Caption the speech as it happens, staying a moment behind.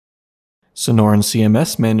Sonoran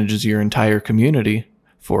CMS manages your entire community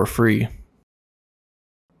for free.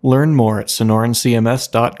 Learn more at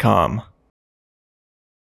sonorancms.com.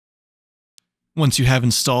 Once you have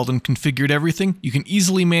installed and configured everything, you can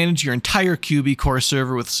easily manage your entire QB core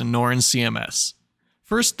server with Sonoran CMS.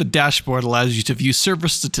 First, the dashboard allows you to view server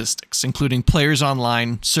statistics, including players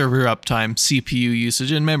online, server uptime, CPU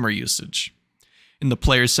usage, and memory usage. In the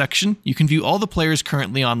Players section, you can view all the players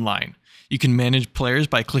currently online. You can manage players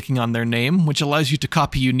by clicking on their name, which allows you to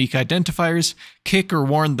copy unique identifiers, kick or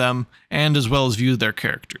warn them, and as well as view their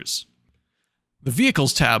characters. The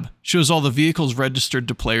Vehicles tab shows all the vehicles registered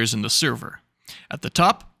to players in the server. At the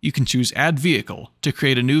top, you can choose Add Vehicle to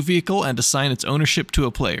create a new vehicle and assign its ownership to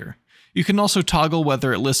a player. You can also toggle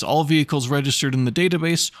whether it lists all vehicles registered in the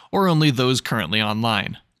database or only those currently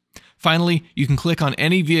online. Finally, you can click on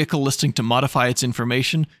any vehicle listing to modify its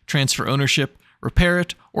information, transfer ownership, repair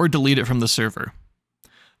it, or delete it from the server.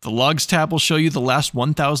 The Logs tab will show you the last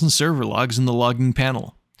 1,000 server logs in the logging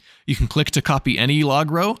panel. You can click to copy any log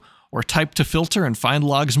row, or type to filter and find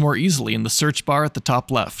logs more easily in the search bar at the top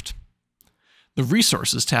left. The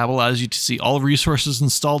Resources tab allows you to see all resources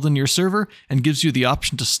installed in your server and gives you the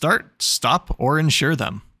option to start, stop, or ensure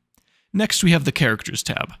them. Next, we have the Characters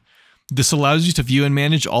tab. This allows you to view and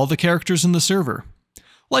manage all the characters in the server.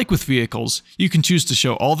 Like with vehicles, you can choose to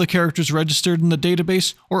show all the characters registered in the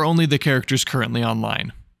database or only the characters currently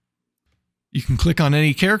online. You can click on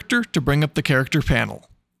any character to bring up the character panel.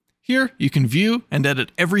 Here, you can view and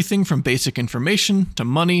edit everything from basic information, to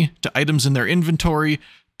money, to items in their inventory,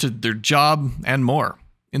 to their job, and more.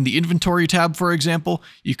 In the Inventory tab, for example,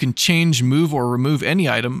 you can change, move, or remove any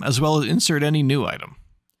item, as well as insert any new item.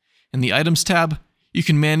 In the Items tab, you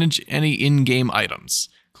can manage any in-game items.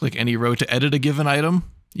 Click any row to edit a given item.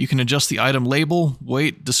 You can adjust the item label,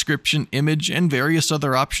 weight, description, image, and various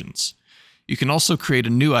other options. You can also create a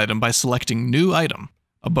new item by selecting New Item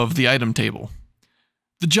above the item table.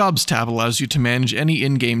 The Jobs tab allows you to manage any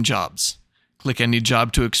in-game jobs. Click any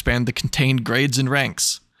job to expand the contained grades and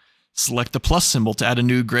ranks. Select the plus symbol to add a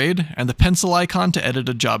new grade, and the pencil icon to edit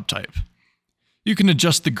a job type. You can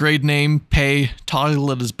adjust the grade name, pay,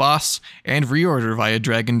 toggle it as boss, and reorder via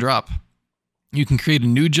drag and drop. You can create a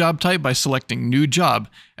new job type by selecting New Job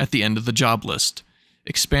at the end of the job list.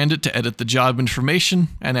 Expand it to edit the job information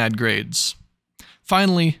and add grades.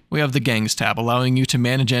 Finally, we have the Gangs tab allowing you to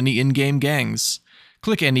manage any in-game gangs.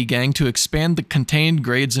 Click any gang to expand the contained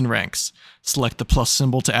grades and ranks. Select the plus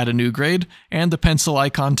symbol to add a new grade, and the pencil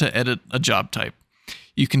icon to edit a job type.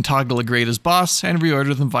 You can toggle a grade as boss and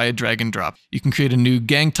reorder them via drag and drop. You can create a new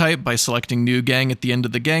gang type by selecting New Gang at the end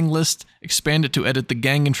of the gang list, expand it to edit the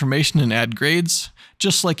gang information and add grades,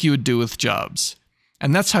 just like you would do with jobs.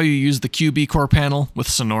 And that's how you use the QB Core panel with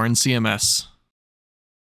Sonoran CMS.